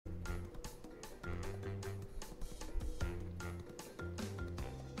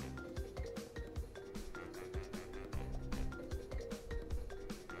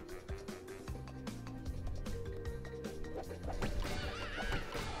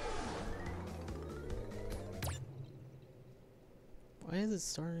Why is it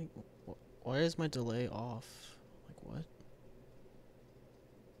starting? Why is my delay off? Like what?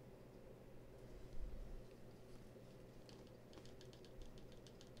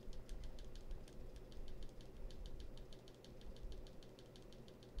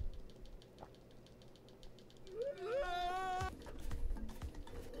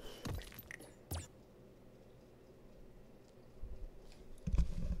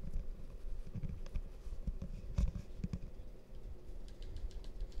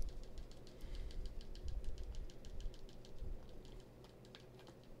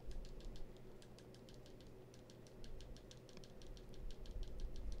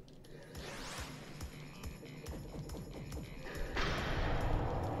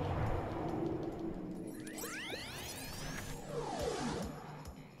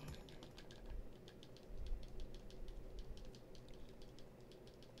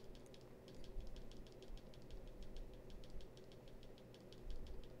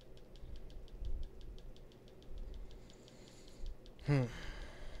 Hmm.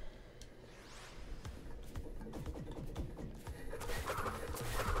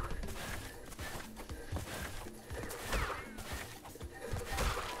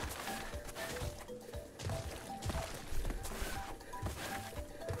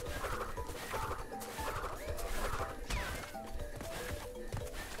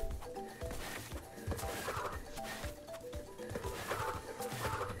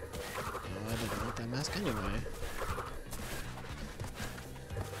 I didn't want that mask anyway.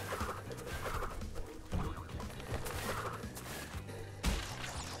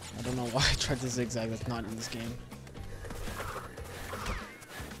 I don't know why I tried to zigzag. That's not in this game.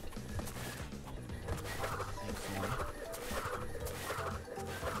 Thankfully,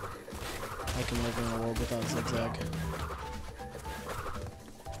 I can live in a world without zigzag.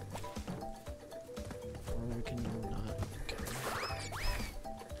 Or we can not. Okay.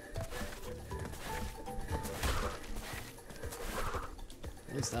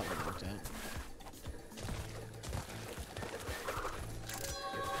 At least that one worked out.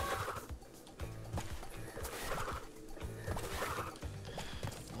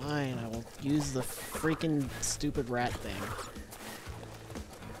 Fine, I will use the freaking stupid rat thing.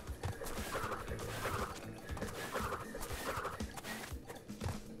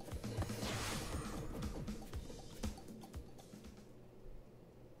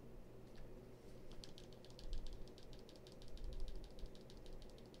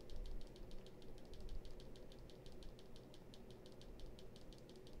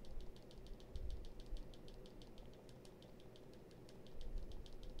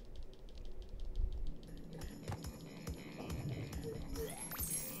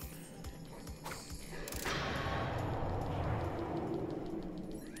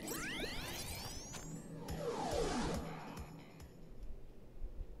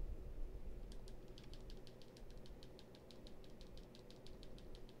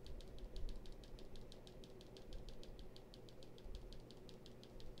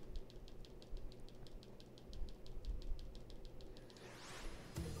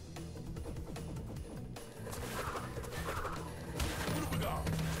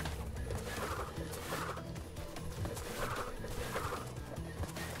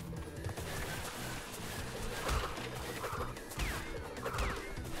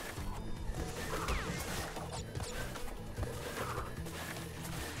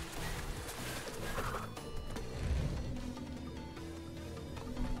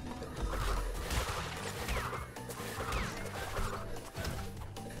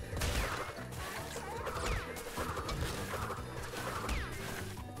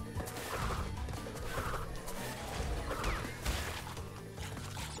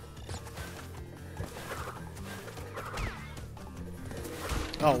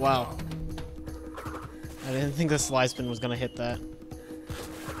 Oh, wow. I didn't think the slide spin was gonna hit that.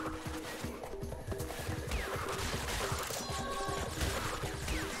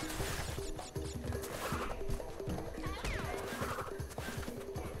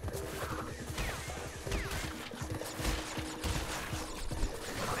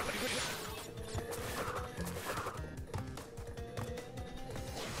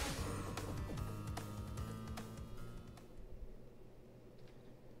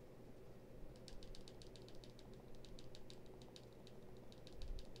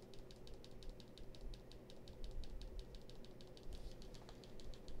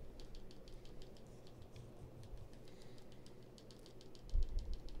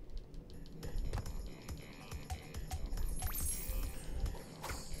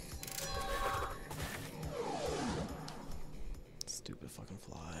 Stupid fucking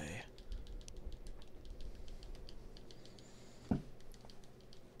fly.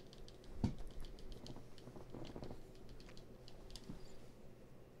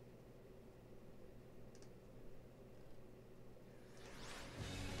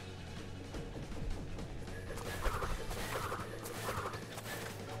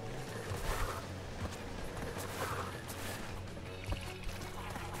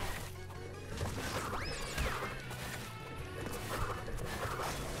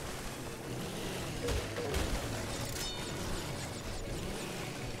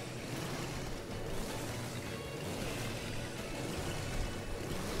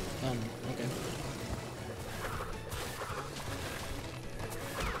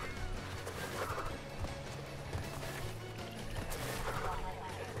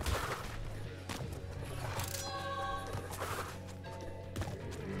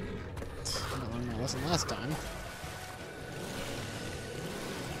 time.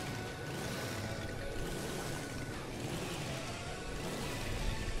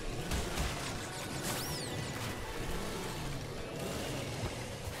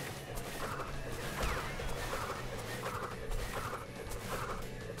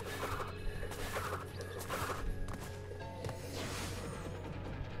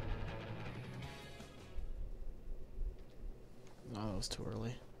 Oh, that was too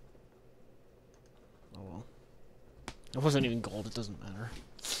early. Oh well. It wasn't even gold, it doesn't matter.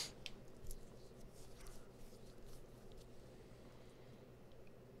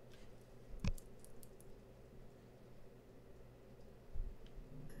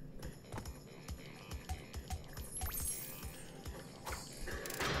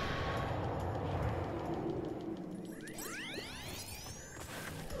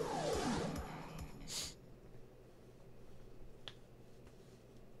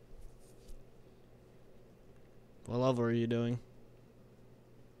 What level are you doing?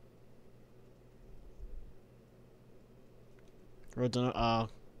 Road to oh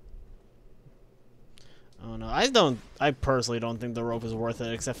no, I personally don't think the rope is worth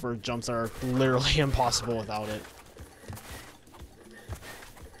it, except for jumps are literally impossible without it.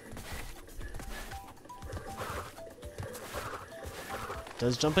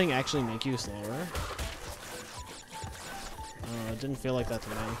 Does jumping actually make you slower? It didn't feel like that to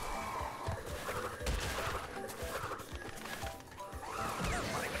me.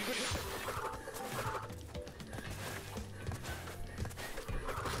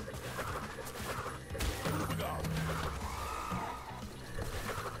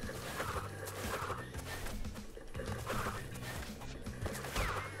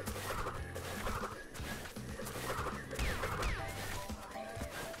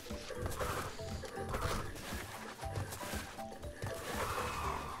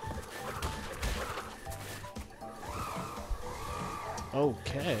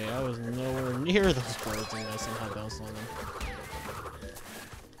 Okay, I was nowhere near those birds and I somehow bounced on them.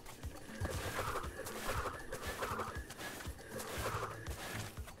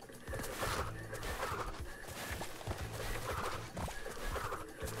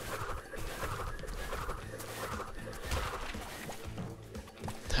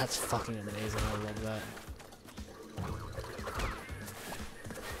 That's fucking amazing, I love that.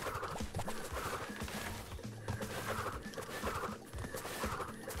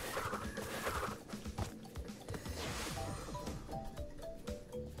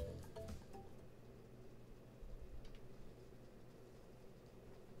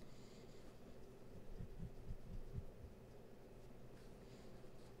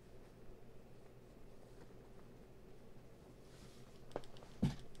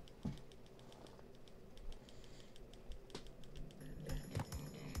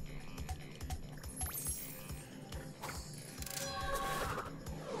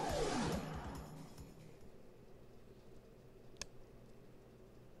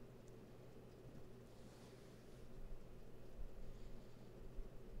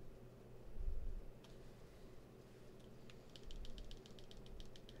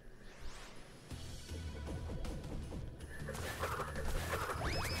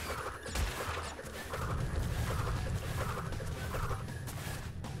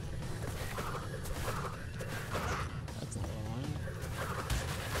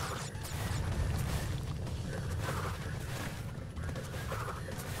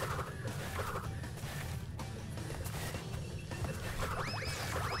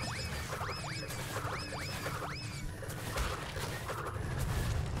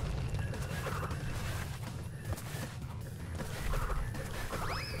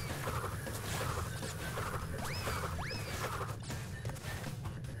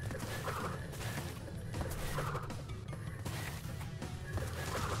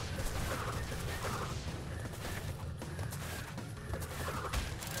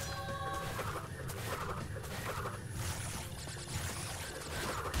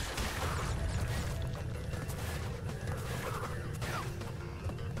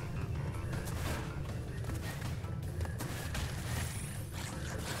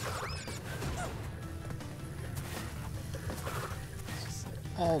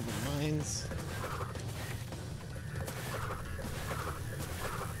 All the mines.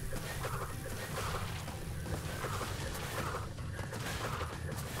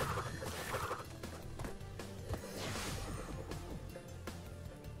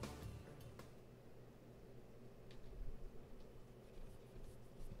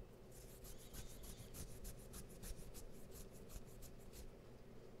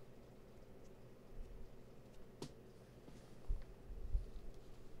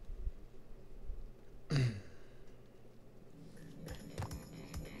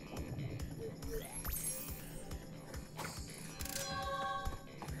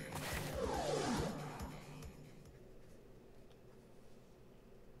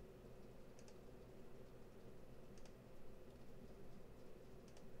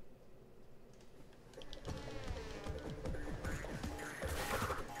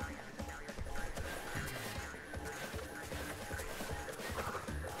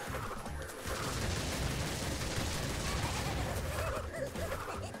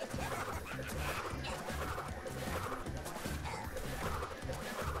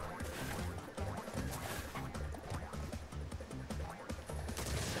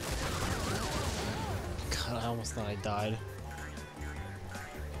 Just thought I died.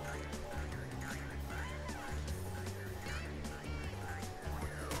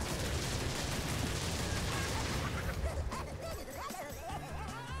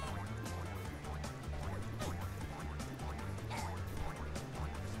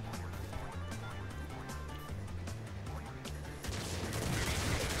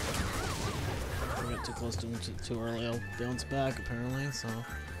 I got too close to him too early. I'll bounce back apparently, so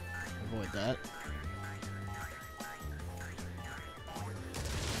avoid that.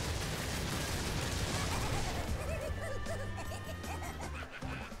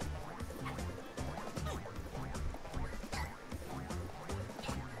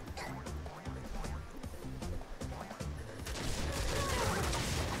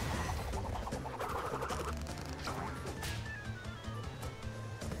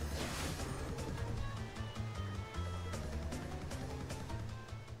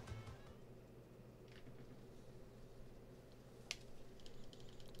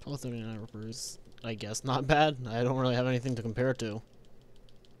 All 39 rippers, I guess, not bad. I don't really have anything to compare it to.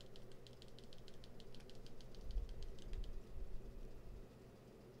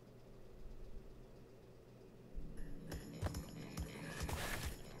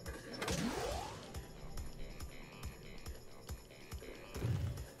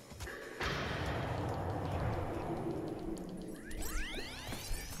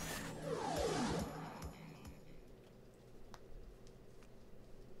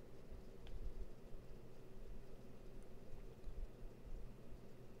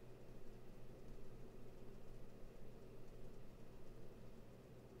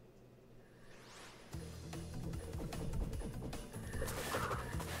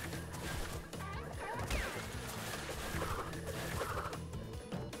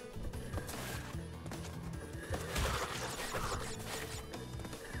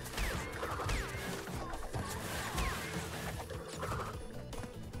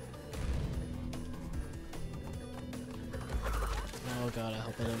 Oh god, I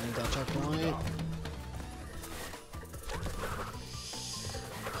hope I didn't make that checkpoint.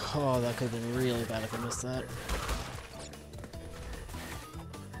 Oh, that could have been really bad if I missed that.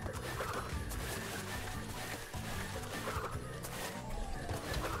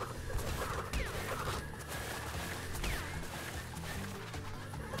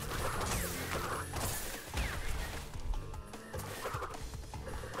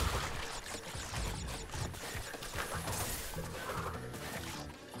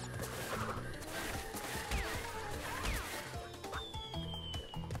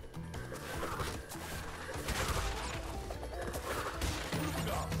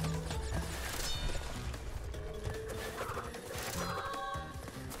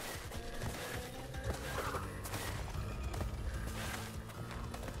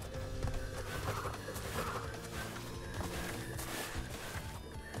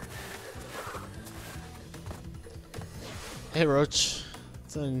 Hey Roach,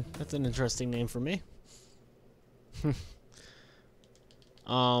 that's an interesting name for me.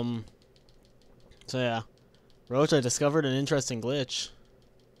 So yeah, Roach, I discovered an interesting glitch.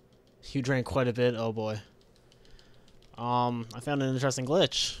 You drank quite a bit, oh boy. I found an interesting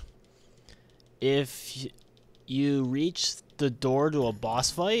glitch. If you reach the door to a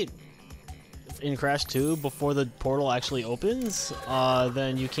boss fight in Crash 2 before the portal actually opens,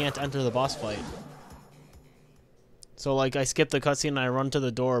 then you can't enter the boss fight. So, like, I skip the cutscene and I run to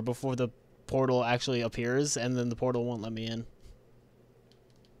the door before the portal actually appears, and then the portal won't let me in.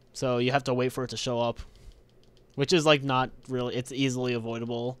 So, you have to wait for it to show up. Which is, like, not really... It's easily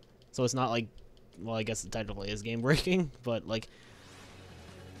avoidable. So, it's not, like... Well, I guess it technically is game-breaking, but, like...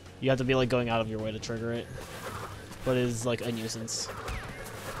 You have to be, like, going out of your way to trigger it. But it is, like, a nuisance.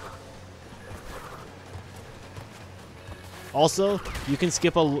 Also, you can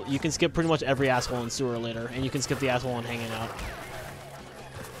skip pretty much every asshole in sewer later, and you can skip the asshole in hanging out.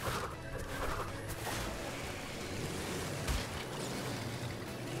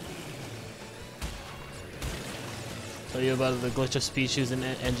 Tell you about the glitch of speed shoes in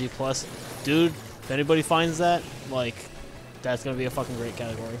NG+. Dude, if anybody finds that, like, that's gonna be a fucking great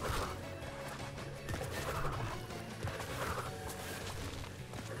category.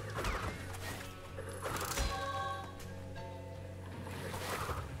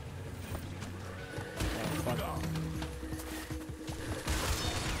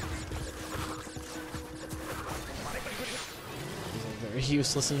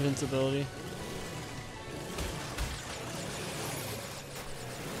 Useless invincibility.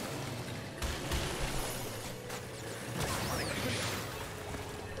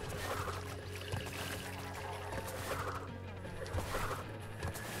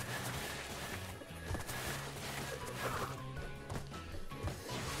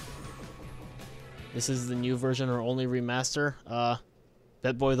 This is the new version or only remaster.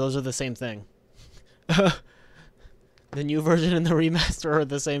 Bet boy, those are the same thing. The new version and the remaster are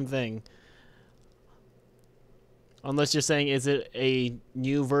the same thing. Unless you're saying, is it a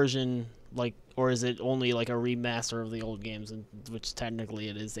new version, like, or is it only like a remaster of the old games, and which technically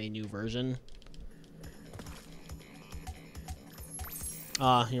it is a new version.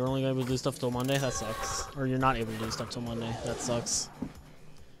 You're only able to do stuff till Monday? That sucks. Or you're not able to do stuff till Monday. That sucks.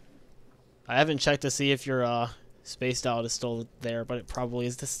 I haven't checked to see if your spaced out is still there, but it probably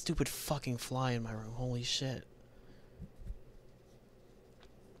is. This stupid fucking fly in my room. Holy shit.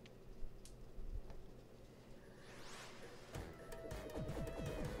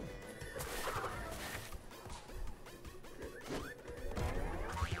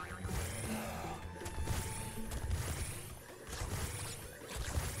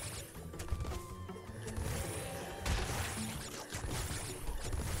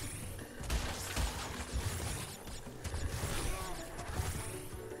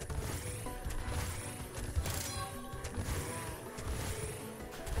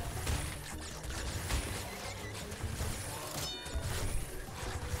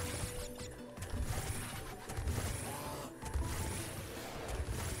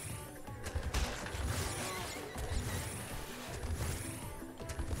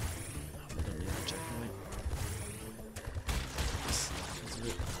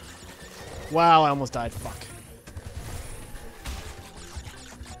 Wow, I almost died. Fuck.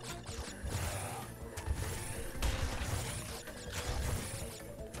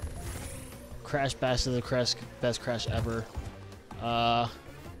 Crash Bash is the best crash ever.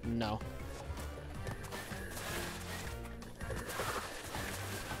 No.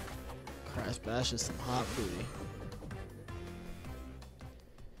 Crash Bash is some hot booty.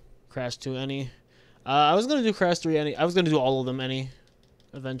 Crash 2 any? I was gonna do Crash 3 any. I was gonna do all of them any.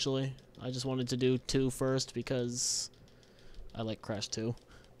 Eventually. I just wanted to do 2 first because I like Crash 2.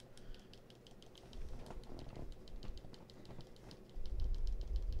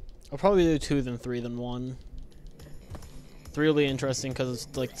 I'll probably do 2 then 3 then 1. 3 will be interesting because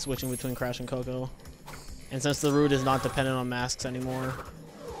it's like switching between Crash and Coco. And since the route is not dependent on masks anymore.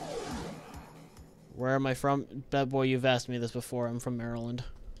 Where am I from? Bet boy, you've asked me this before. I'm from Maryland.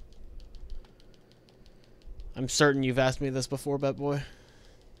 I'm certain you've asked me this before, Bet boy.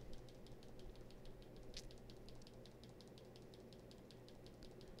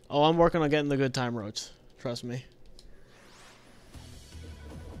 Oh, I'm working on getting the good time roads. Trust me.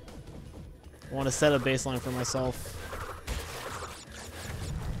 I want to set a baseline for myself.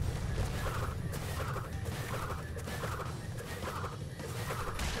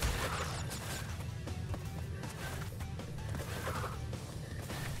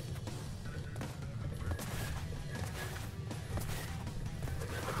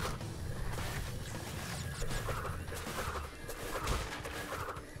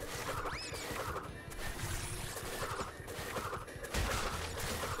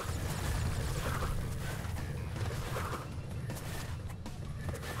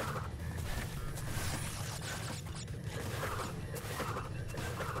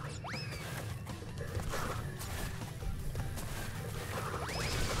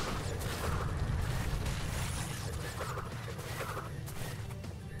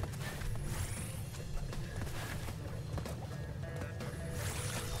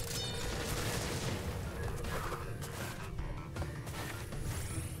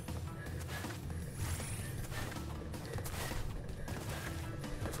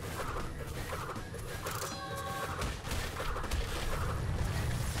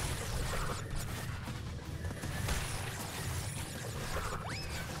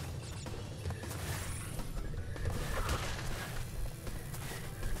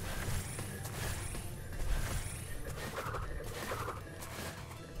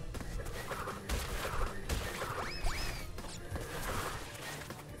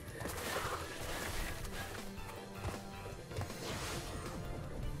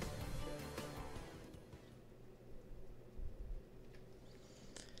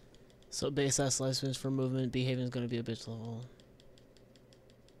 So base ass lifespins for movement, behaving is gonna be a bitch level.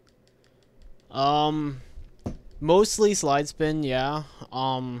 Mostly slide spin, yeah.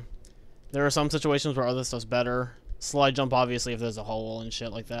 There are some situations where other stuff's better. Slide jump, obviously, if there's a hole and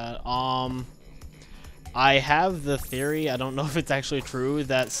shit like that. I have the theory, I don't know if it's actually true,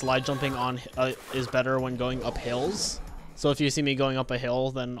 that slide jumping on is better when going up hills. So if you see me going up a hill,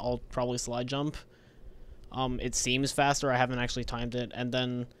 then I'll probably slide jump. It seems faster, I haven't actually timed it. And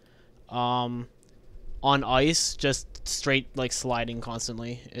then on ice, just straight like sliding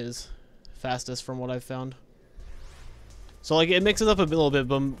constantly is fastest from what I've found. So like it mixes up a little bit,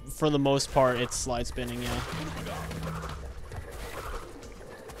 but for the most part, it's slide spinning. Yeah.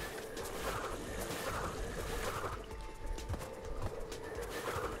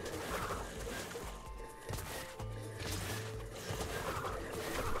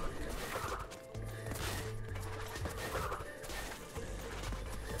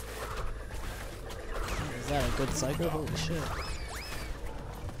 Is that a good cycle? Holy shit.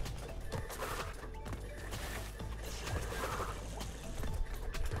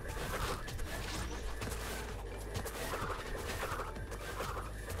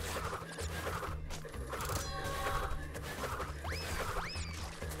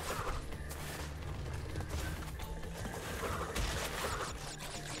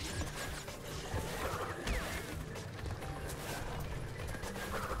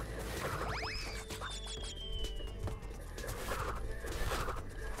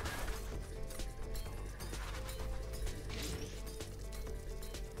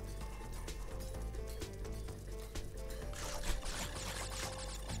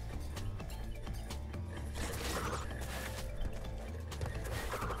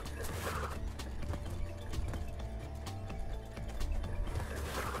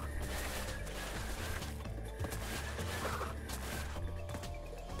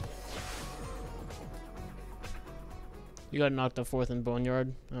 You got knocked up 4th in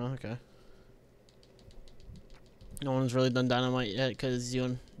Boneyard. Oh, okay. No one's really done Dynamite yet because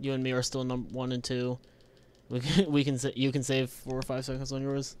you and me are still 1 and 2. You can save 4 or 5 seconds on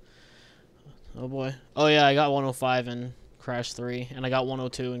yours. Oh boy. Oh yeah, I got 105 in Crash 3, and I got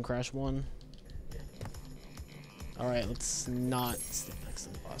 102 in Crash 1. All right, let's not stay next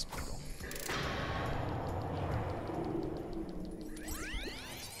to the boss portal.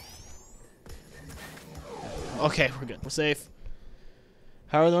 Okay, we're good. We're safe.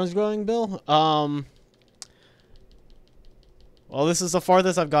 How are the runs going, Bill? Well, this is the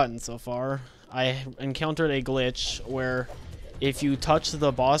farthest I've gotten so far. I encountered a glitch where if you touch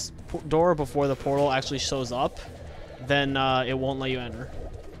the boss door before the portal actually shows up, then it won't let you enter.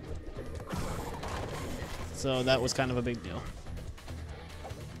 So that was kind of a big deal.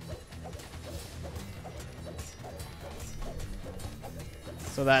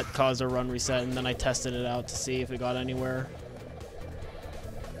 So that caused a run reset, and then I tested it out to see if it got anywhere.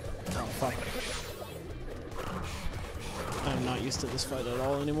 Oh, fuck. I'm not used to this fight at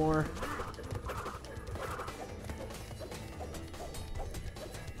all anymore.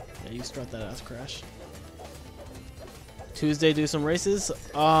 Yeah, you start that ass, Crash. Tuesday, do some races?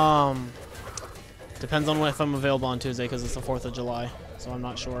 Depends on if I'm available on Tuesday, because it's the 4th of July, so I'm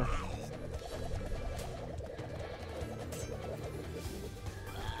not sure.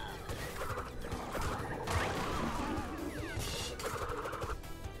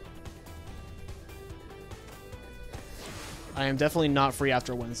 I am definitely not free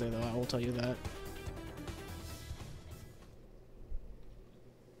after Wednesday, though. I will tell you that.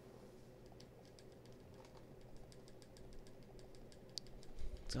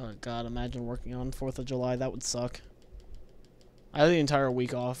 Oh, God, imagine working on 4th of July. That would suck. I have the entire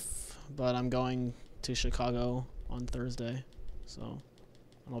week off, but I'm going to Chicago on Thursday. So,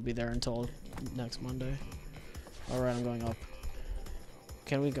 I'll be there until next Monday. Alright, I'm going up.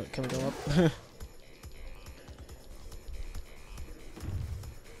 Can we go up?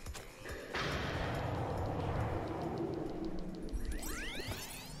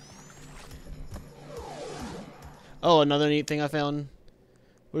 Oh, another neat thing I found.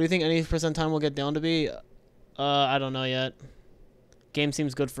 What do you think any percent time will get down to be? I don't know yet. Game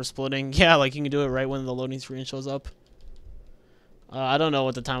seems good for splitting. Yeah, like you can do it right when the loading screen shows up. I don't know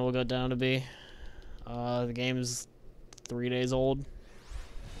what the time will go down to be. The game's 3 days old.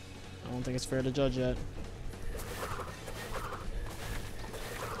 I don't think it's fair to judge yet.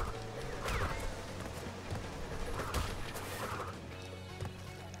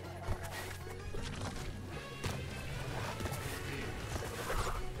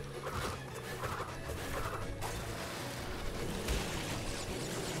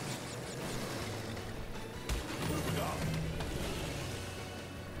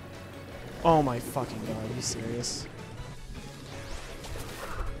 Oh my fucking God, are you serious?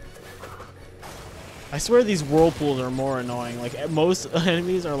 I swear these whirlpools are more annoying. Like, most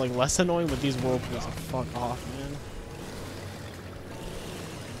enemies are like less annoying, but these whirlpools are fuck off, man.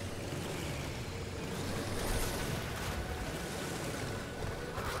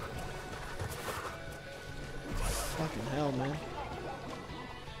 Fucking hell, man.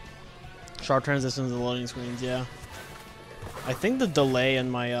 Sharp transitions and loading screens, yeah. I think the delay in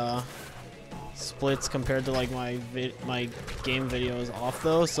my splits compared to like my game video is off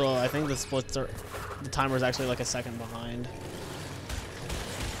though, so I think the splits are the timer is actually like a second behind.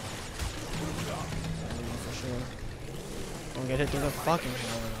 For sure. Don't get hit through the fucking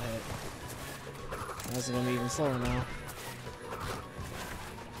hell with a hit. This is gonna be even slower now.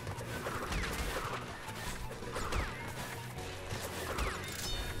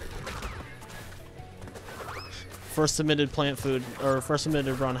 First submitted plant food, or first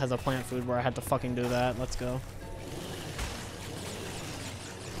submitted run has a plant food where I had to fucking do that. Let's go.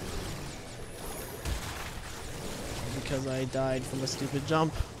 Because I died from a stupid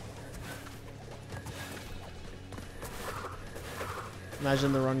jump.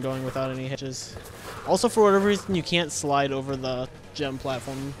 Imagine the run going without any hitches. Also, for whatever reason, you can't slide over the gem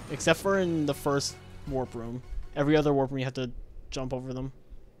platform, except for in the first warp room. Every other warp room, you have to jump over them.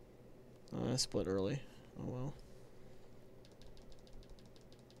 Oh, I split early. Oh well.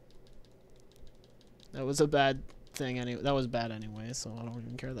 That was a bad thing anyway. That was bad anyway, so I don't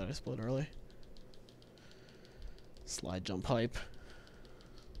even care that I split early. Slide jump hype.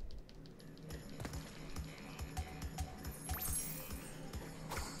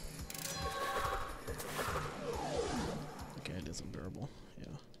 Okay, it is unbearable. Yeah.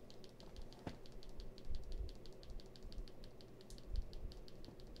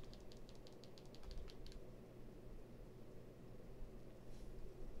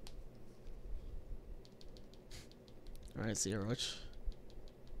 All right, see you, Roach.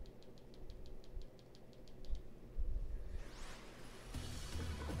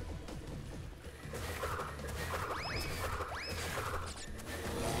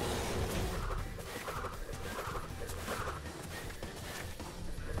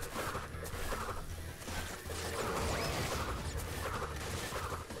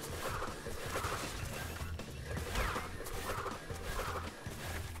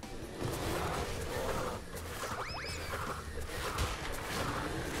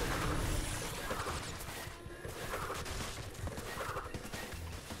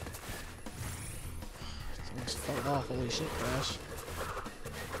 Fell off, holy shit, Crash.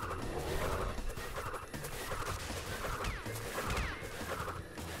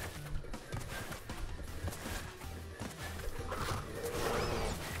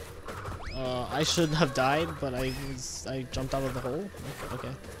 I shouldn't have died, but I jumped out of the hole.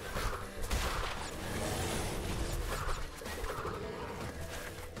 Okay.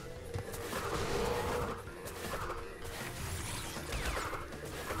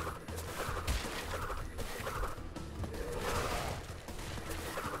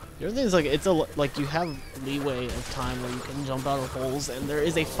 The other thing is, like, it's like you have leeway of time where you can jump out of holes, and there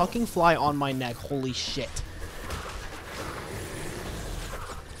is a fucking fly on my neck. Holy shit.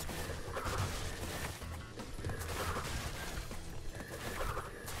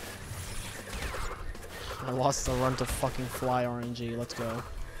 I lost the run to fucking fly RNG. Let's go.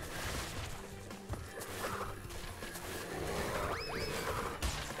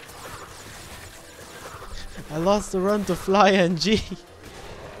 I lost the run to fly NG.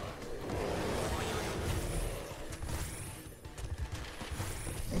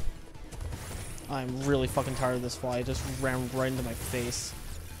 I'm really fucking tired of this fly. It just ran right into my face.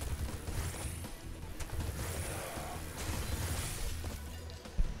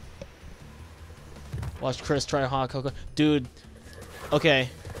 Watch Chris try hot cocoa. Dude, okay.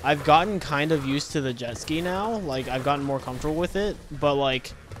 I've gotten kind of used to the jet ski now. Like, I've gotten more comfortable with it. But,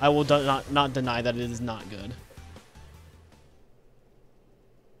 like, I will not deny that it is not good.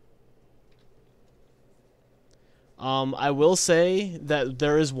 I will say that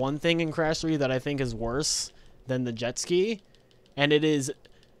there is one thing in Crash 3 that I think is worse than the jet ski. And it is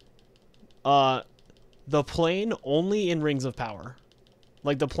the plane only in Rings of Power.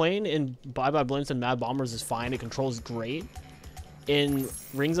 Like, the plane in Bye Bye Blimps and Mad Bombers is fine. It controls great. In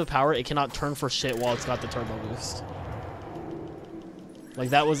Rings of Power, it cannot turn for shit while it's got the turbo boost. Like,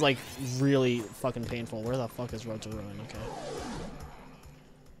 that was, like, really fucking painful. Where the fuck is Road to Ruin? Okay.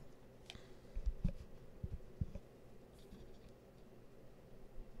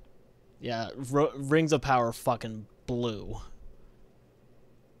 Yeah, Rings of Power fucking blew.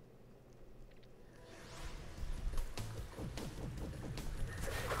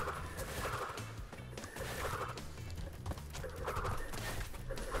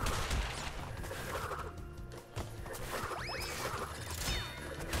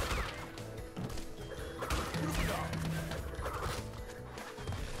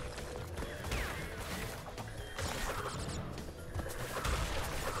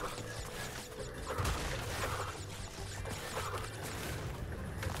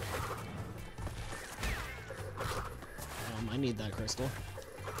 I need that crystal.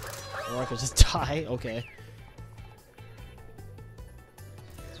 Or I could just die. Okay.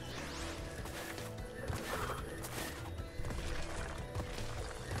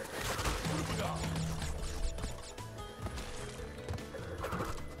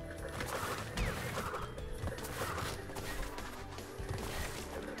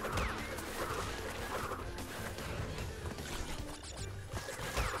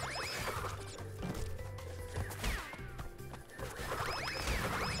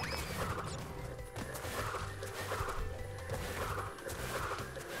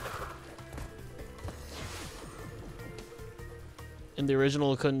 In the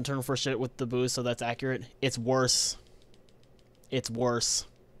original, it couldn't turn for shit with the boost, so that's accurate. It's worse. It's worse.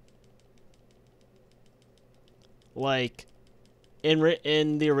 Like,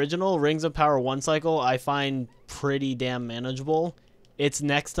 in the original, Rings of Power 1 cycle, I find pretty damn manageable. It's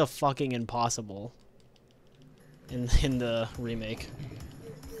next to fucking impossible in the remake.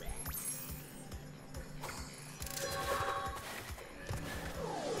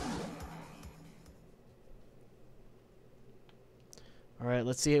 Alright,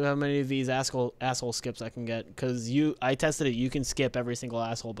 let's see how many of these asshole skips I can get. Because I tested it, you can skip every single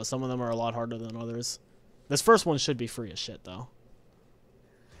asshole, but some of them are a lot harder than others. This first one should be free as shit, though.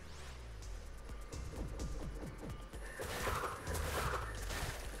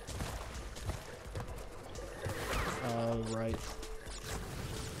 Right.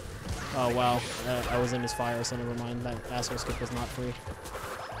 Oh, wow. I was in his fire, so never mind. That asshole skip was not free.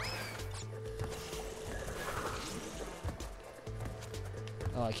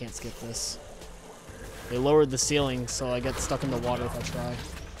 Oh, I can't skip this. They lowered the ceiling, so I get stuck in the water if I try.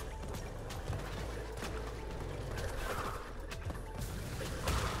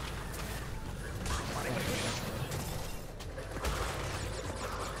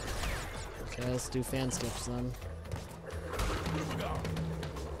 Okay, let's do fan skips then.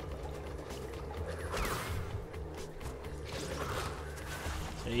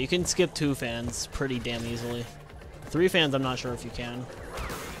 So you can skip 2 fans pretty damn easily. 3 fans, I'm not sure if you can.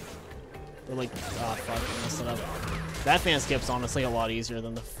 But like, ah, fuck, I messed it up. That fan skip's honestly a lot easier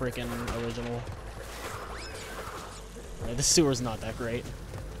than the freaking original. Right, the sewer's not that great.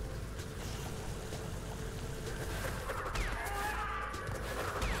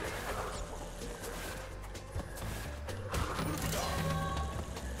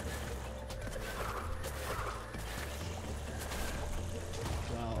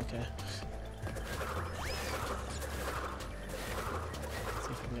 Wow, okay. Let's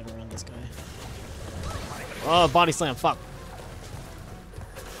see if we can get around this guy. Oh, body slam, fuck.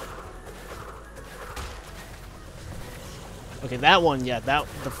 Okay, that one, yeah, the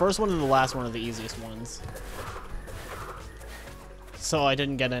first one and the last one are the easiest ones. So I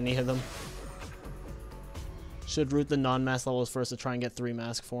didn't get any of them. Should root the non-mask levels first to try and get 3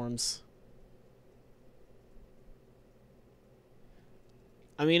 mask forms.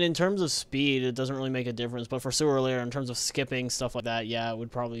 I mean, in terms of speed, it doesn't really make a difference, but for sewer layer, in terms of skipping, stuff like that, yeah, it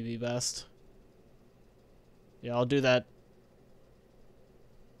would probably be best. Yeah, I'll do that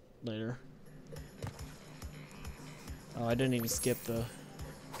later. Oh, I didn't even skip the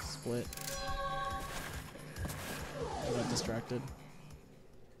split. I got distracted.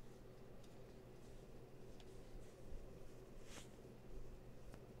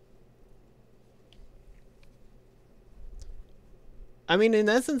 I mean, in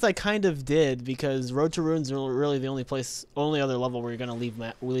essence, I kind of did, because Road to Ruins is really the only other level where you're gonna leave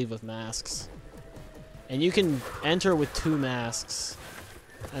with masks. And you can enter with 2 masks,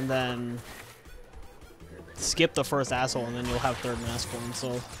 and then skip the first asshole, and then you'll have 3rd mask form.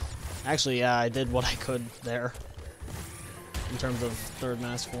 So, actually, yeah, I did what I could there in terms of 3rd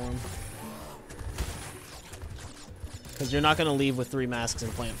mask form. Because you're not gonna leave with 3 masks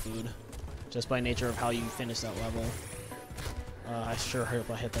and plant food, just by nature of how you finish that level. I sure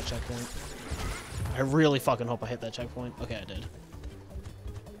hope I hit that checkpoint. I really fucking hope I hit that checkpoint. Okay, I did.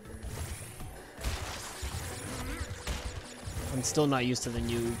 I'm still not used to the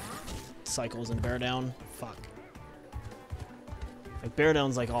new cycles in Bear Down. Fuck. Like, Bear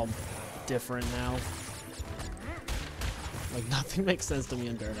Down's like all different now. Like, nothing makes sense to me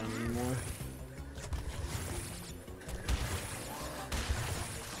in Bear Down anymore.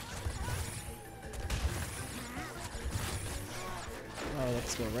 Oh,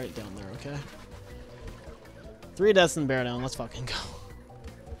 let's go right down there, okay? 3 deaths in Bear Down, let's fucking go.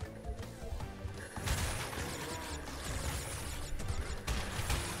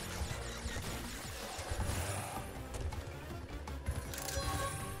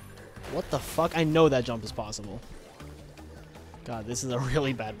 What the fuck? I know that jump is possible. God, this is a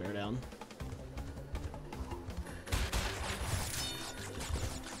really bad Bear Down.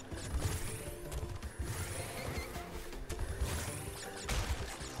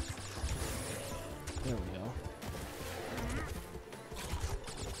 There we go.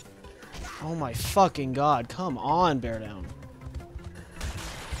 Oh my fucking god, come on, Bear Down.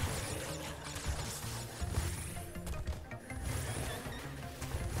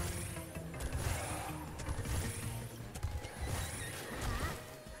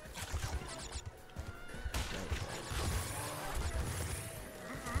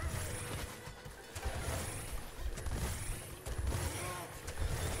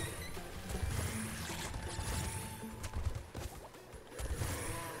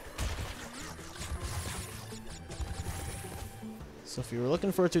 So if you were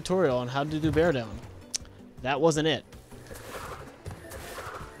looking for a tutorial on how to do bear down, that wasn't it.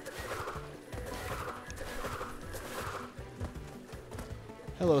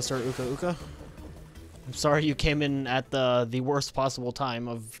 Hello, Sir Uka Uka. I'm sorry you came in at the worst possible time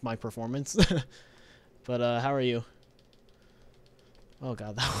of my performance. But how are you? Oh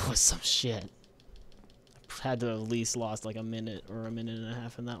god, that was some shit. I had to at least lost like a minute or a minute and a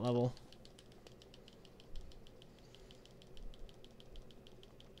half in that level.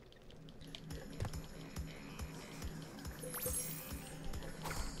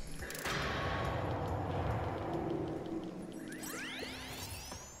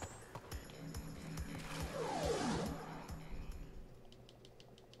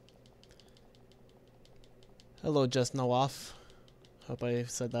 Hello, Just Nawaf. Hope I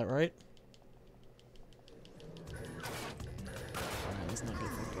said that right. Alright, let's not get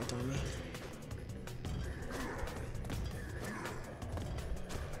fucked with Tommy.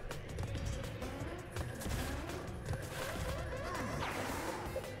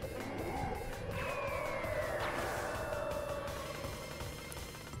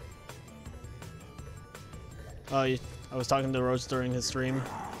 Oh, I was talking to Roach during his stream,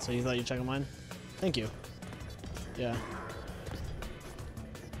 so you thought you'd check on mine? Thank you. Yeah.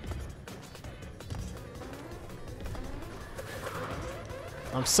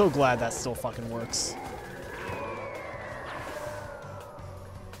 I'm so glad that still fucking works.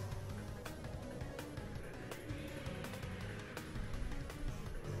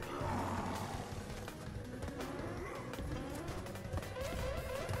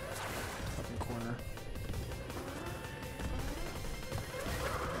 Fucking corner.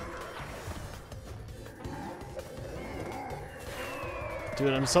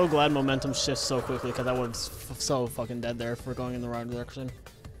 Dude, I'm so glad momentum shifts so quickly, because I was so fucking dead there for going in the wrong direction.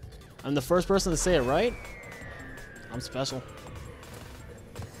 I'm the first person to say it right? I'm special.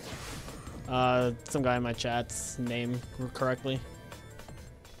 Some guy in my chat's name correctly.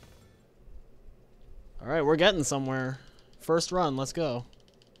 Alright, we're getting somewhere. First run, let's go.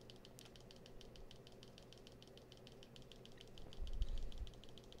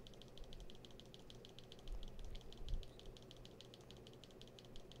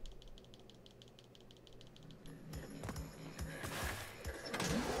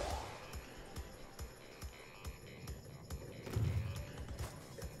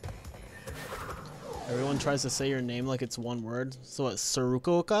 Everyone tries to say your name like it's one word. So what,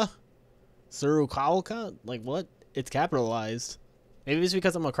 Surukoka? Surukaoka? Like what? It's capitalized. Maybe it's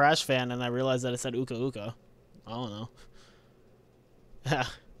because I'm a Crash fan and I realized that it said Uka Uka. I don't know. Yeah.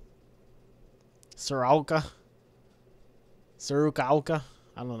 Surauka? Surukauka?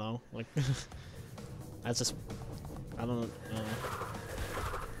 I don't know. Like, that's just, I don't know.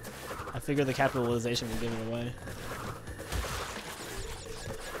 I figured the capitalization would give it away.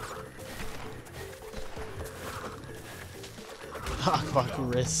 Ah, fuck,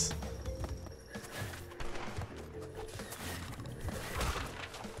 Riss.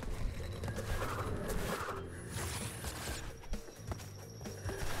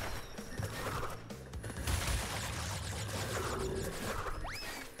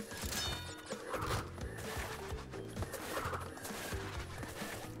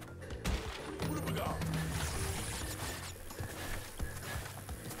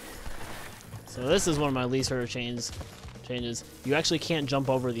 So this is one of my least favorite changes. You actually can't jump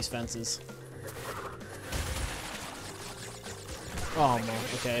over these fences. Oh, no.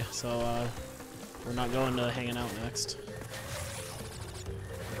 Okay, so we're not going to hanging out next.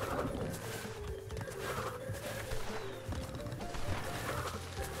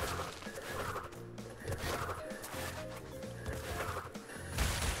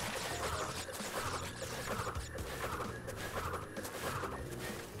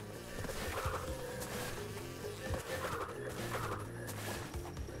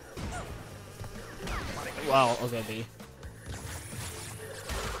 Wow, okay, B.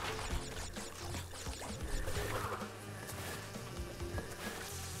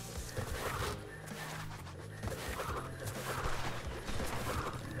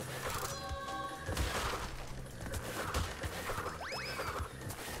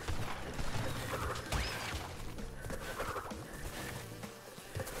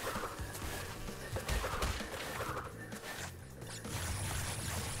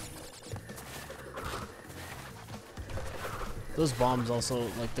 Those bombs also,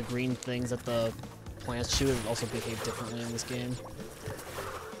 like the green things that the plants shoot, also behave differently in this game.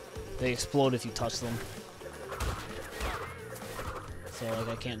 They explode if you touch them. So like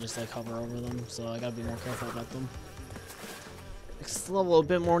I can't just like hover over them, so I gotta be more careful about them. It's a little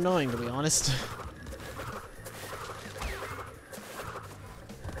bit more annoying, to be honest.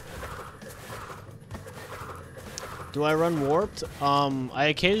 Do I run warped?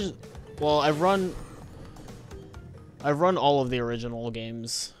 Well, I've run all of the original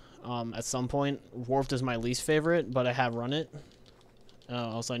games at some point. Warped is my least favorite, but I have run it.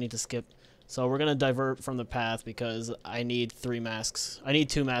 Also, I need to skip. So we're gonna divert from the path because I need 3 masks. I need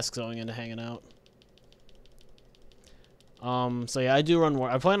 2 masks going into hanging out. So yeah, I do run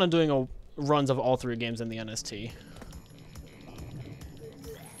warp. I plan on doing runs of all 3 games in the NST.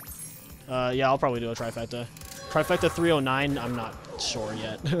 Yeah, I'll probably do a trifecta. Trifecta 309, I'm not sure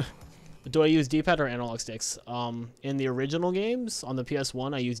yet. Do I use D-pad or analog sticks? In the original games, on the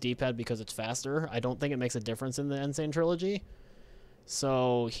PS1, I use D-pad because it's faster. I don't think it makes a difference in the Sane Trilogy.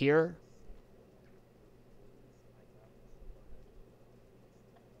 So here...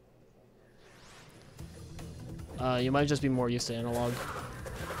 you might just be more used to analog.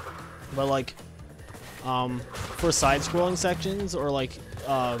 But like, for side-scrolling sections or like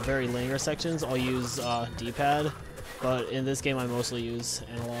very linear sections, I'll use D-pad. But in this game, I mostly use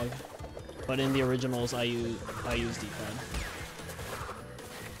analog. But in the originals, I use D-pad.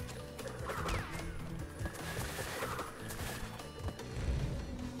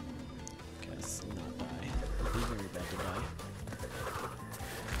 Okay, let's not die. It'd be very bad to die.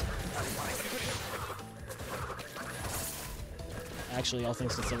 Actually, all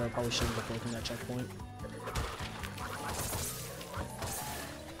things considered, I probably shouldn't have broken that checkpoint.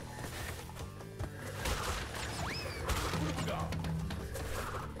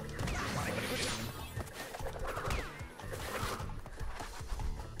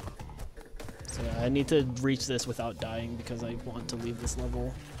 So yeah, I need to reach this without dying because I want to leave this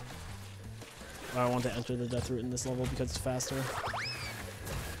level. Or I want to enter the death route in this level because it's faster.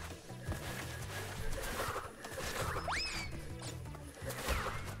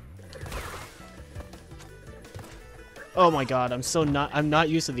 Oh my god, I'm not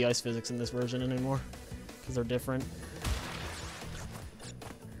used to the ice physics in this version anymore because they're different.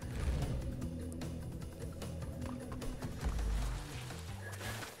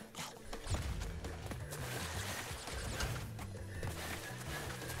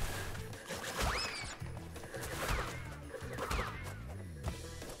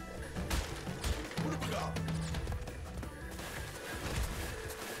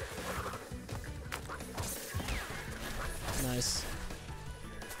 Nice.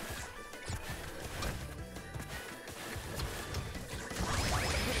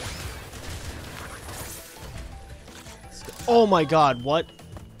 Oh my god, what?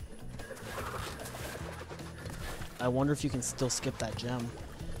 I wonder if you can still skip that gem.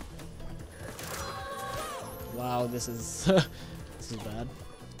 Wow, this is this is bad.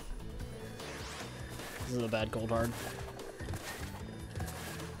 This is a bad cold hard.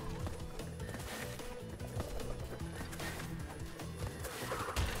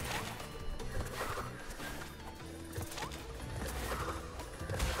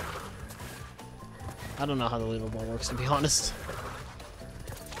 I don't know how the leaderboard works, to be honest.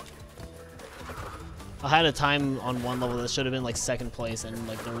 I had a time on one level that should have been like 2nd place, and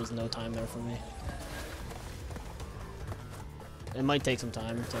like there was no time there for me. It might take some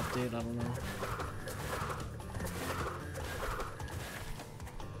time to update, I don't know.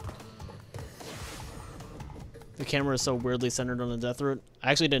 The camera is so weirdly centered on the death route. I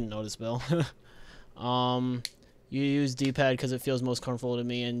actually didn't notice, Bill. You use D-pad because it feels most comfortable to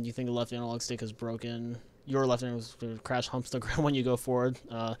me, and you think the left analog stick is broken. Your left analog stick crash humps the ground when you go forward.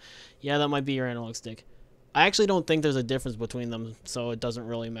 Yeah, that might be your analog stick. I actually don't think there's a difference between them, so it doesn't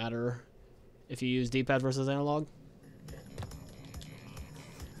really matter if you use D-pad versus analog.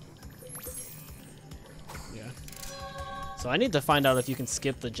 Yeah. So I need to find out if you can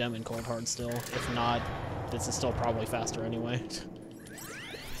skip the gem in cold hard still. If not, this is still probably faster anyway.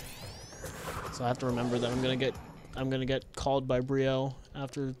 So I have to remember that I'm gonna get called by Brio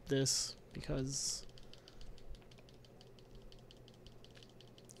after this because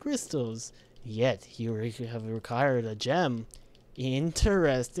crystals. Yet you have required a gem.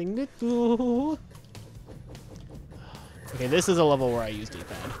 Interesting. Okay, this is a level where I use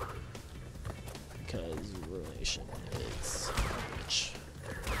D-pad because ruination is garbage.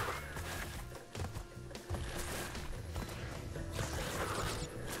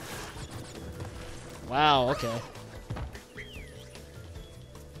 Wow. Okay.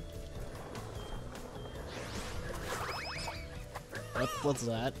 What's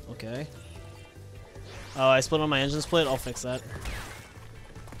that? Okay. Oh, I split on my engine split? I'll fix that.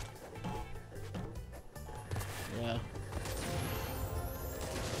 Yeah.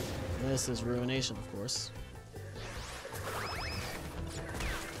 This is ruination, of course.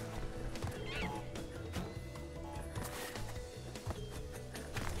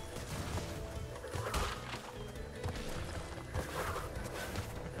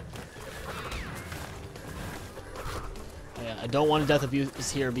 don't want to death abuse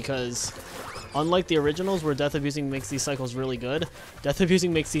here because unlike the originals where death abusing makes these cycles really good, death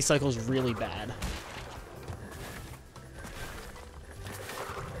abusing makes these cycles really bad.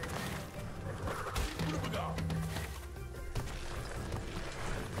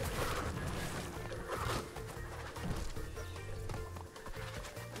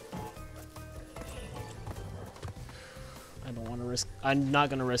 I don't want to risk... I'm not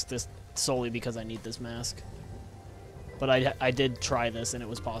going to risk this solely because I need this mask. But I did try this and it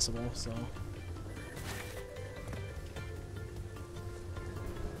was possible, so...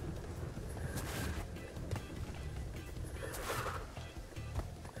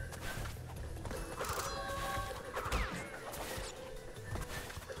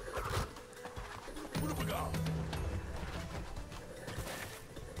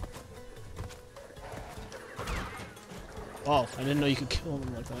 Oh, I didn't know you could kill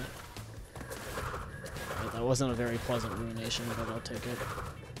them like that. Right, that wasn't a very pleasant ruination, but I'll take it.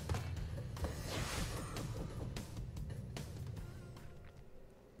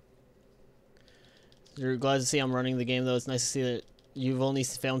 You're glad to see I'm running the game, though. It's nice to see that you've only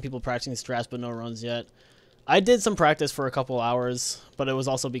found people practicing strats, but no runs yet. I did some practice for a couple hours, but it was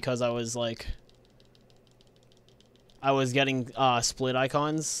also because I was, like... I was getting split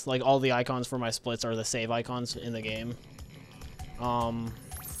icons. Like, all the icons for my splits are the save icons in the game.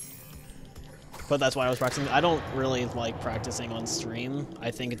 But that's why I was practicing. I don't really like practicing on stream. I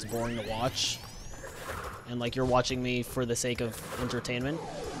think it's boring to watch. And, like, you're watching me for the sake of entertainment.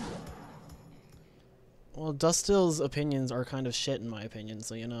 Well, Dustill's opinions are kind of shit, in my opinion,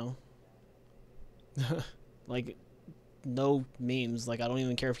 so, you know. Like, no memes. Like, I don't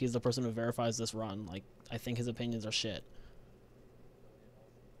even care if he's the person who verifies this run. Like, I think his opinions are shit.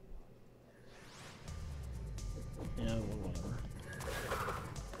 Yeah, well, whatever.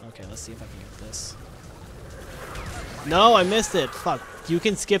 Okay, let's see if I can get this. No, I missed it! Fuck. You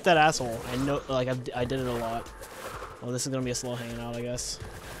can skip that asshole. I know, like, I did it a lot. Well, this is gonna be a slow hanging out, I guess.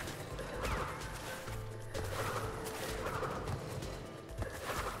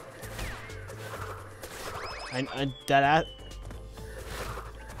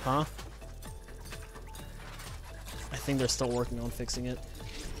 Huh? I think they're still working on fixing it.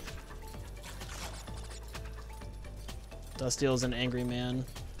 Dustyle's an angry man.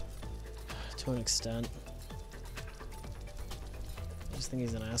 To an extent. I just think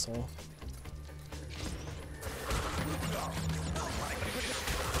he's an asshole.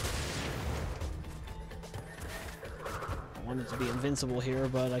 I wanted to be invincible here,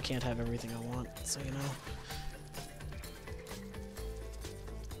 but I can't have everything I want, so you know.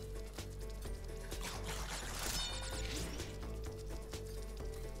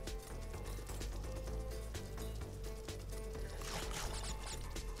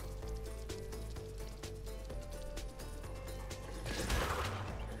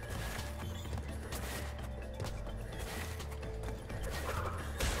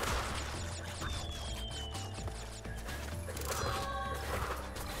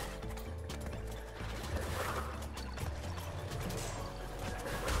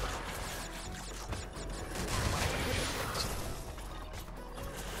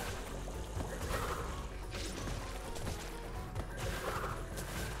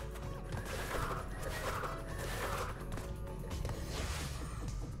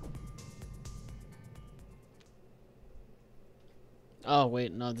 Oh,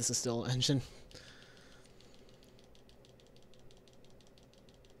 wait, no, this is still engine.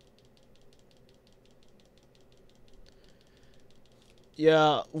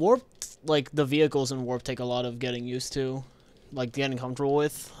 Yeah, Warp, like, the vehicles in Warp take a lot of getting used to, like, getting comfortable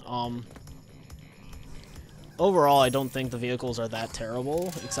with. Overall, I don't think the vehicles are that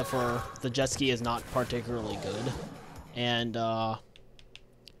terrible, except for the jet ski is not particularly good. And,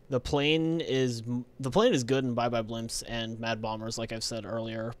 the plane is good in Bye Bye Blimps and Mad Bombers, like I've said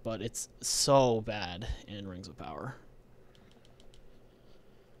earlier, but it's so bad in Rings of Power.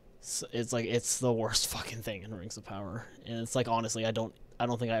 It's like, it's the worst fucking thing in Rings of Power. And it's like, honestly, I don't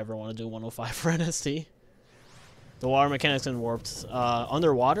think I ever want to do 105 for NST. The water mechanics in Warped.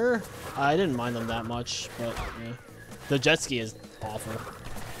 Underwater, I didn't mind them that much, but yeah. The jet ski is awful.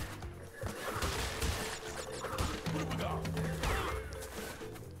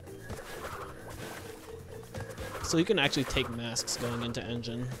 So you can actually take masks going into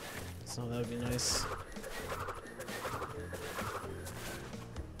engine, so that would be nice.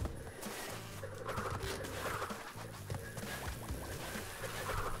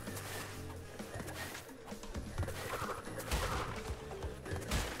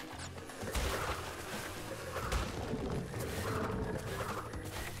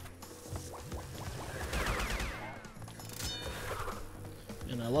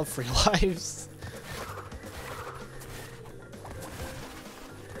 and I love free lives.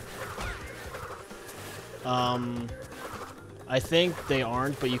 I think they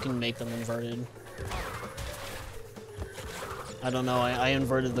aren't, but you can make them inverted. I don't know, I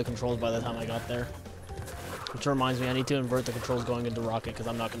inverted the controls by the time I got there. Which reminds me, I need to invert the controls going into Rocket, because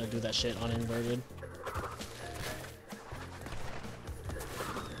I'm not going to do that shit uninverted.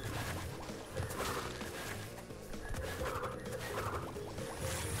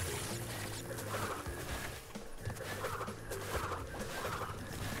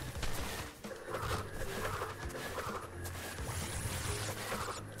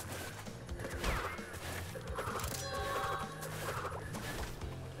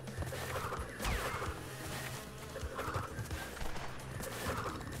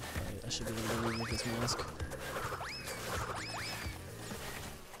 I should be able to remove this mask.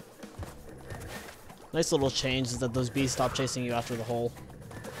 Nice little change is that those bees stop chasing you after the hole.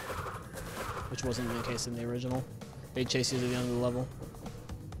 Which wasn't the case in the original. They chase you to the end of the level.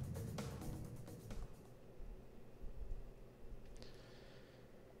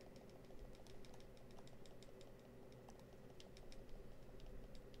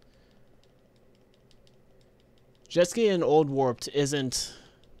 Jet ski in Old Warped isn't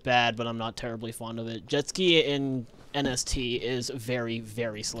bad, but I'm not terribly fond of it. Jet ski in NST is very,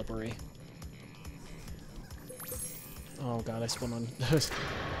 very slippery. Oh god, I spun on those.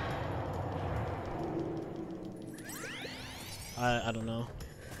 I don't know.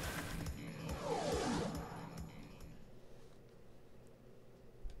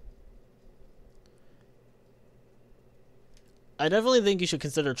 I definitely think you should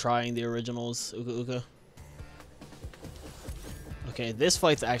consider trying the originals, Uka Uka. Okay, this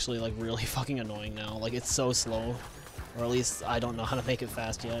fight's actually like really fucking annoying now. Like it's so slow. Or at least I don't know how to make it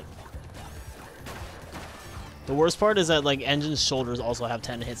fast yet. The worst part is that like Engine's shoulders also have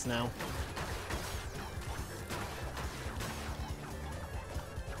 10 hits now.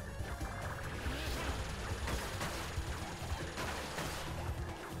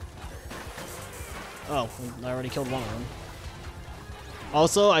 Oh, I already killed one arm.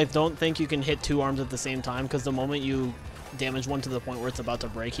 Also, I don't think you can hit two arms at the same time, because the moment you damage one to the point where it's about to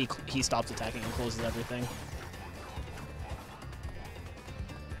break, he stops attacking and closes everything.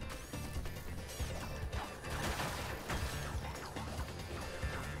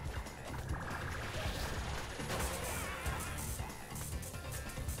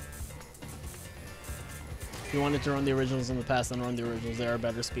 If you wanted to run the originals in the past, then run the originals. They are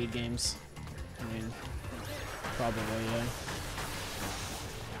better speed games. I mean, probably, yeah.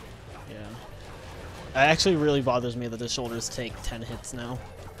 Yeah. It actually really bothers me that the shoulders take 10 hits now.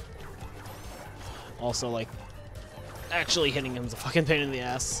 Also, like, actually hitting him is a fucking pain in the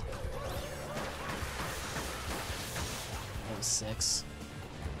ass. That was 6.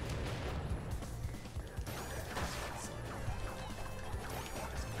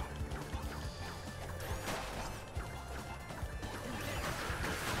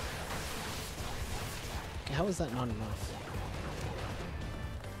 How is that not enough?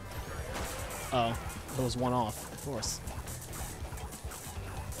 Oh, it was one off, of course.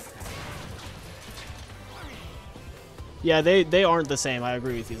 Yeah, they aren't the same. I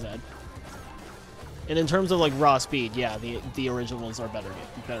agree with you, Zed. And in terms of like raw speed, yeah, the originals are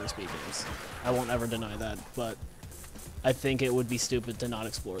better speed games. I won't ever deny that, but I think it would be stupid to not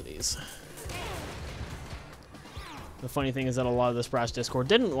explore these. The funny thing is that a lot of the Splash Discord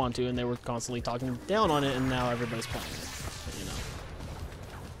didn't want to, and they were constantly talking down on it, and now everybody's playing it. But, you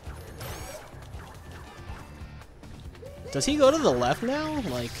know. Does he go to the left now?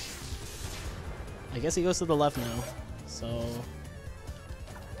 Like, I guess he goes to the left now. So,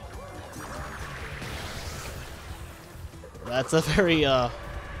 that's a very, I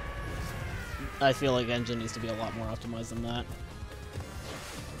feel like Engine needs to be a lot more optimized than that.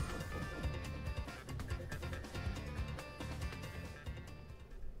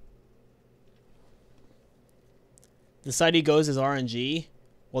 The side he goes is RNG.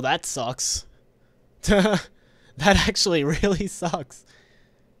 Well, that sucks. That actually really sucks.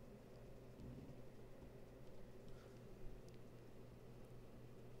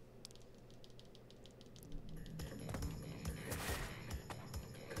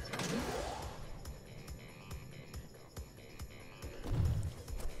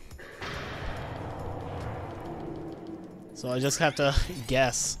 So I just have to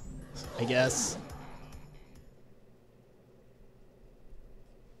guess, I guess.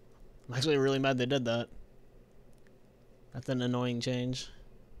 I'm actually really mad they did that. That's an annoying change.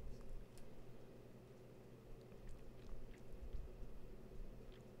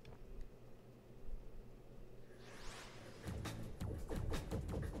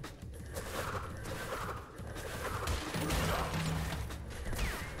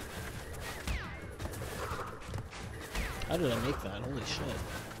 How did I make that? Holy shit.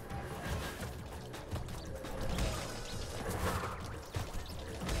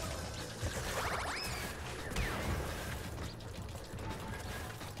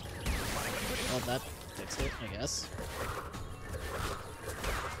 Well, that fixed it, I guess.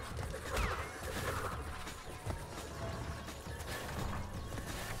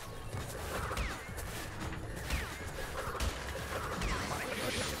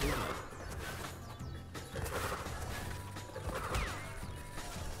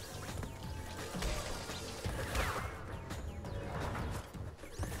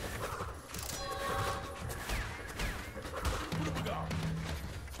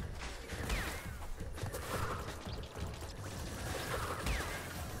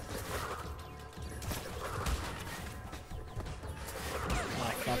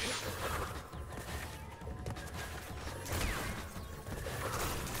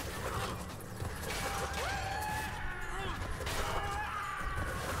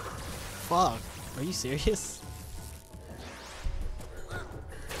 Fuck. Are you serious? Be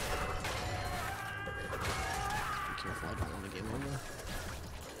careful, I don't want to game over.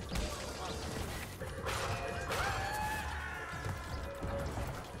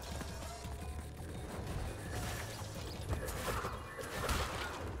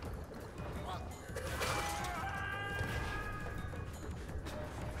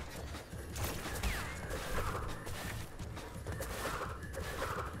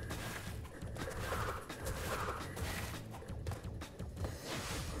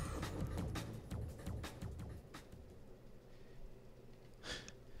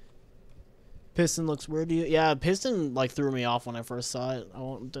 Piston looks weird to you? Yeah, Piston like threw me off when I first saw it. I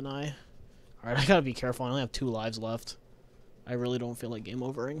won't deny. Alright, I gotta be careful. I only have 2 lives left. I really don't feel like game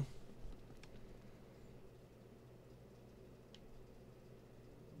overing.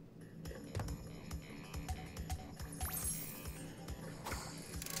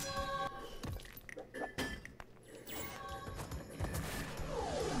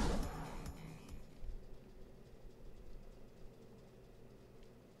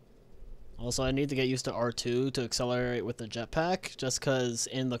 Also, I need to get used to R2 to accelerate with the jetpack, just because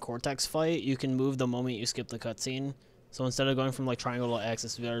in the Cortex fight, you can move the moment you skip the cutscene. So instead of going from like triangle to X,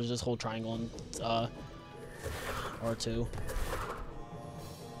 it's better to just hold triangle and R2.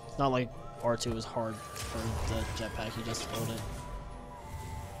 It's not like R2 is hard for the jetpack, you just hold it.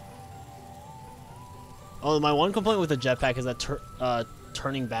 Oh, my one complaint with the jetpack is that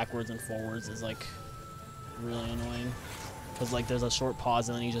turning backwards and forwards is like really annoying. Because like there's a short pause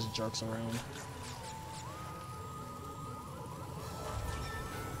and then he just jerks around.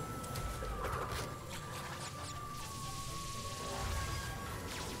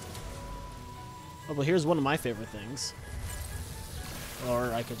 Oh, but here's one of my favorite things.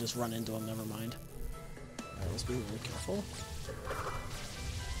 Or I could just run into him, never mind. Alright, let's be really careful.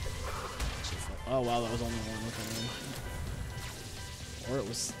 Oh wow, that was only one, okay, never mind. Or it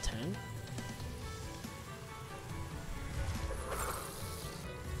was 10?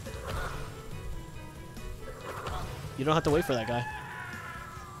 You don't have to wait for that guy.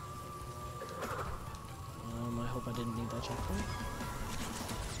 I hope I didn't need that checkpoint.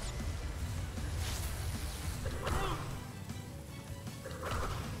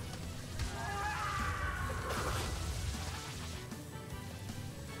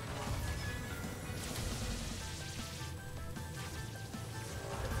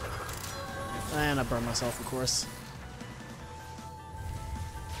 And I burned myself, of course.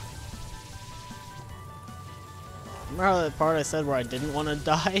 Remember that part I said where I didn't want to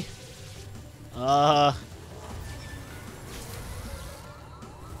die? But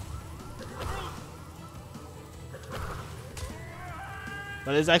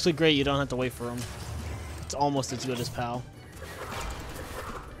it's actually great, you don't have to wait for him. It's almost as good as PAL.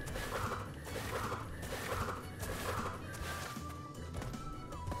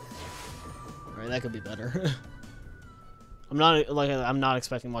 Alright, that could be better. I'm not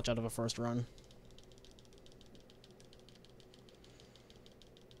expecting much out of a first run.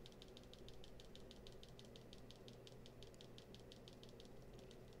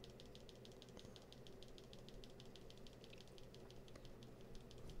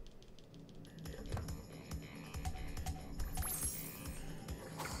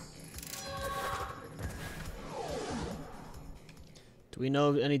 Do we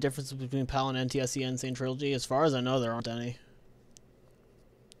know any differences between PAL and NTSC and Sane Trilogy? As far as I know, there aren't any.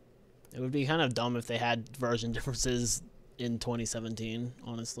 It would be kind of dumb if they had version differences in 2017,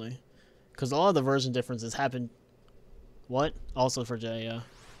 honestly. Because a lot of the version differences happened... What? Also for J, yeah.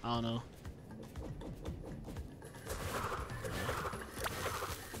 I don't know.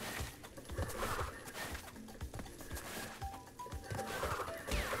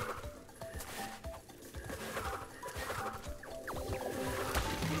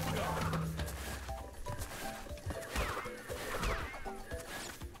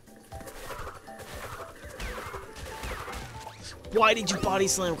 Why did you body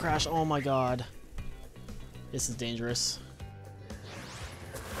slam crash? Oh my god. This is dangerous.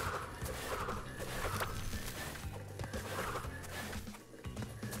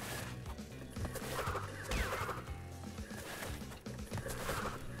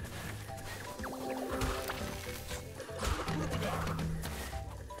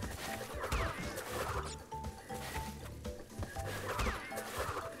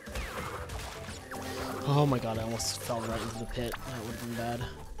 Oh my god, I almost fell right into the pit. That would have been bad.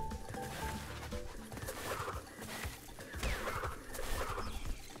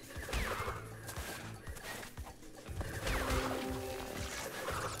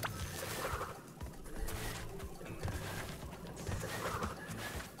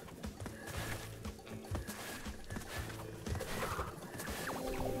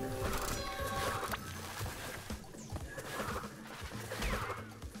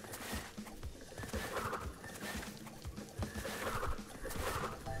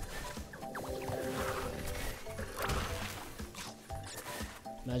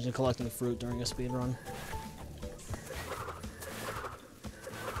 Imagine collecting fruit during a speedrun.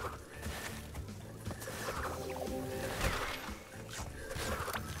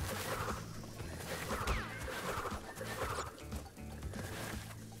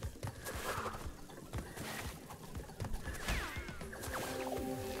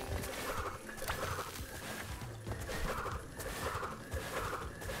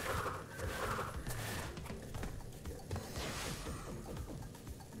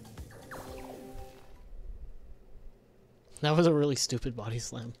 That was a really stupid body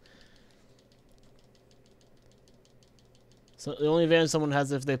slam. So the only advantage someone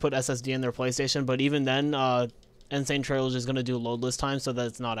has is if they put SSD in their PlayStation, but even then, Sane Trilogy is going to do loadless time, so that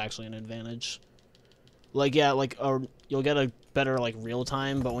it's not actually an advantage. Like, yeah, like, you'll get a better, like, real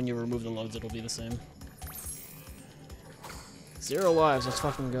time, but when you remove the loads, it'll be the same. 0 lives, let's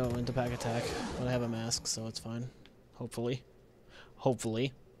fucking go into pack attack. But I have a mask, so it's fine. Hopefully.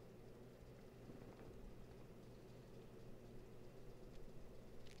 Hopefully.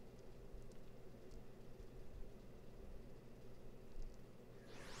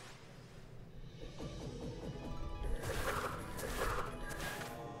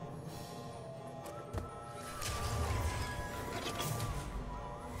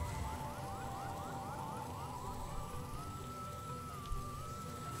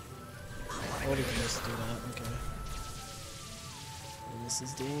 What if you just do that? Okay. And this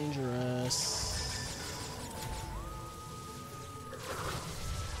is dangerous.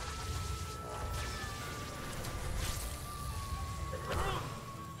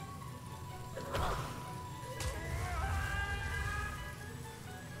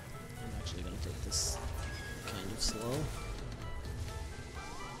 I'm actually gonna take this kind of slow.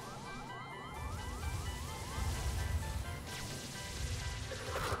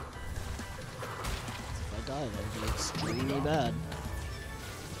 That would be extremely bad.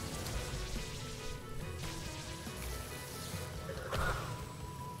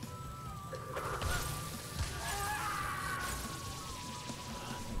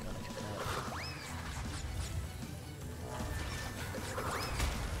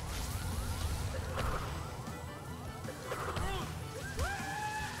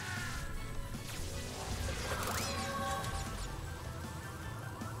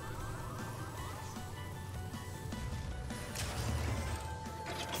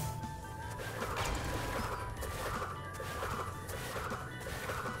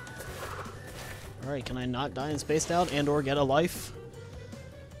 Alright, can I not die and spaced out and or get a life?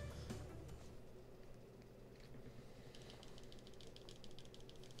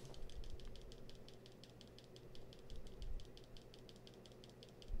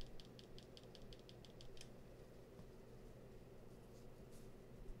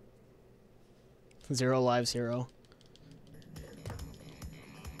 Zero lives, hero.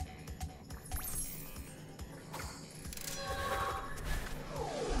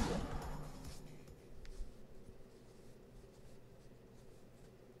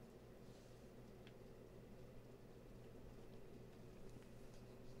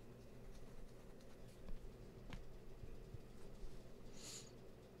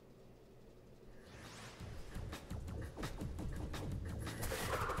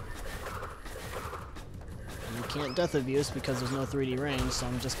 Can't death abuse because there's no 3D range, so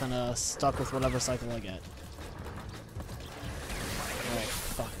I'm just kind of stuck with whatever cycle I get. Oh,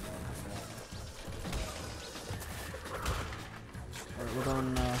 fuck. Alright, we're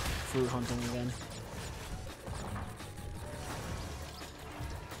going fruit hunting again.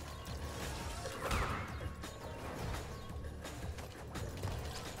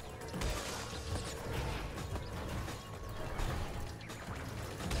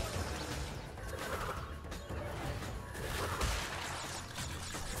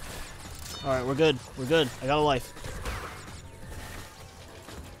 Alright, we're good. We're good. I got a life.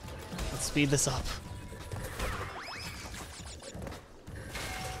 Let's speed this up.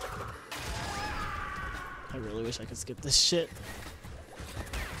 I really wish I could skip this shit.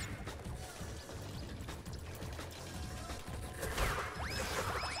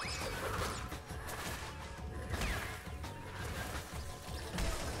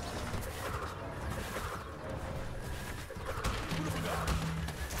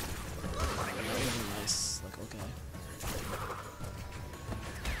 Nice. Like, okay.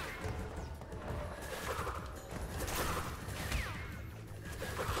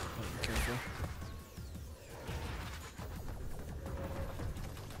 Oh, be careful.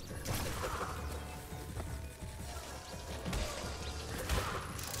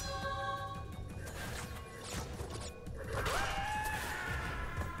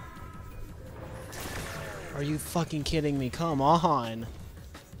 Are you fucking kidding me? Come on.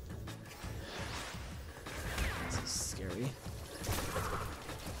 This is scary.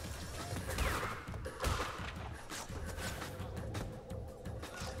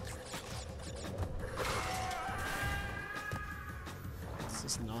 It's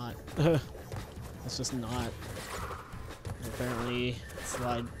just not. It's just not. Apparently,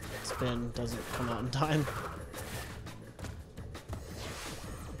 slide spin doesn't come out in time.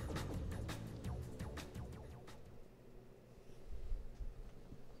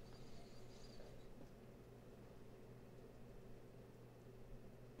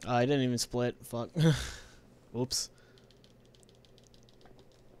 I didn't even split. Fuck. Whoops.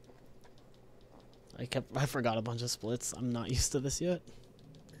 I forgot a bunch of splits. I'm not used to this yet.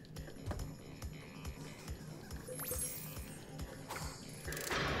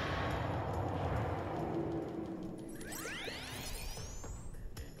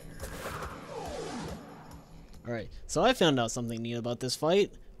 Alright, so I found out something neat about this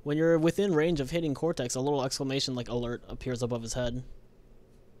fight. When you're within range of hitting Cortex, a little exclamation like alert appears above his head.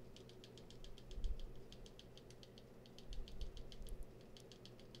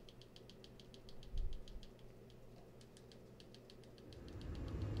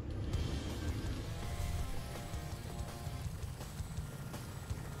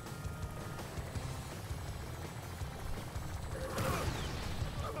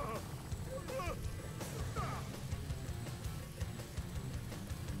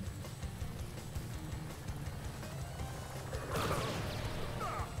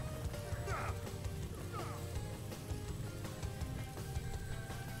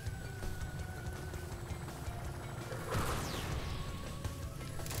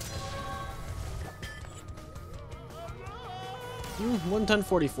 Hmm,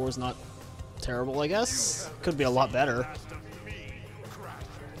 11044 is not terrible, I guess. Could be a lot better.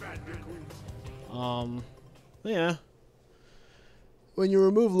 Yeah. When you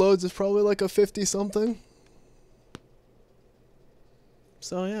remove loads, it's probably like a 50 something.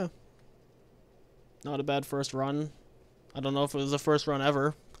 So yeah. Not a bad first run. I don't know if it was the first run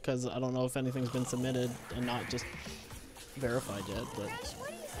ever, because I don't know if anything's been submitted and not just verified yet, but...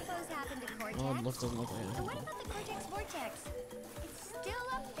 Oh, it doesn't look like anything.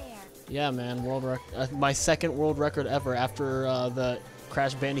 Yeah, man, my second world record ever after the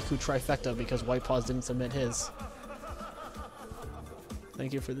Crash Bandicoot trifecta because White Paws didn't submit his.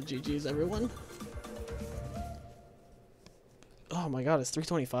 Thank you for the GGs, everyone. Oh my god, it's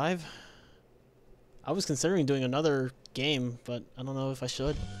 325? I was considering doing another game, but I don't know if I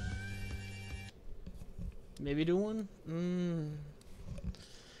should. Maybe do one?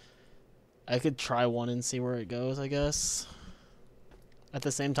 I could try one and see where it goes, I guess. At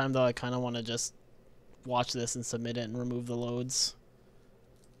the same time, though, I kind of want to just watch this and submit it and remove the loads.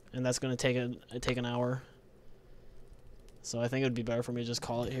 And that's going to take an hour. So I think it would be better for me to just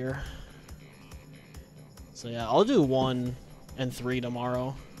call it here. So yeah, I'll do 1 and 3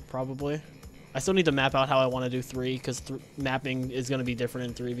 tomorrow, probably. I still need to map out how I want to do 3, because mapping is going to be different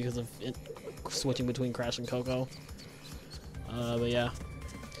in 3 because of switching between Crash and Coco. But yeah.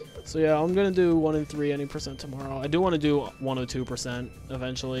 So yeah, I'm going to do 1 and 3 any percent tomorrow. I do want to do 102%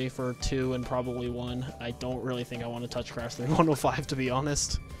 eventually for 2 and probably 1. I don't really think I want to touch Crash 3 105 to be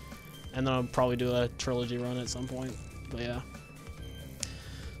honest. And then I'll probably do a trilogy run at some point. But yeah.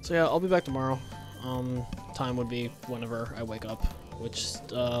 So yeah, I'll be back tomorrow. Time would be whenever I wake up, which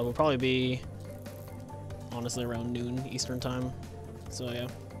will probably be honestly around noon Eastern time. So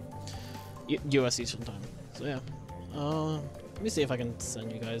yeah. US Eastern time. So yeah. Let me see if I can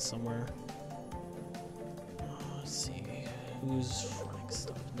send you guys somewhere. Let's see who's running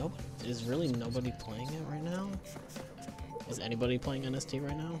stuff. Nope. Is really nobody playing it right now? Is anybody playing NST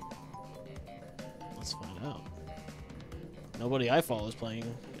right now? Let's find out. Nobody I follow is playing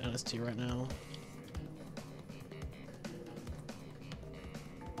NST right now.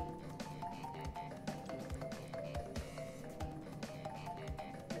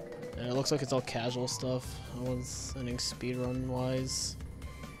 Yeah, it looks like it's all casual stuff. No one's sending speedrun wise.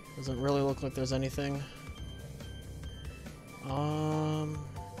 Doesn't really look like there's anything.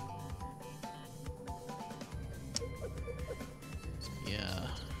 Yeah,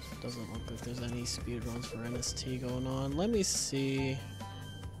 doesn't look like there's any speedruns for NST going on. Let me see.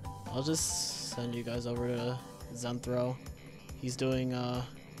 I'll just send you guys over to Zenthro. He's doing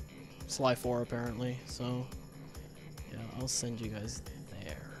Sly 4 apparently, so yeah, I'll send you guys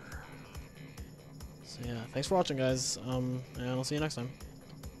there. So yeah, thanks for watching, guys, and I'll see you next time.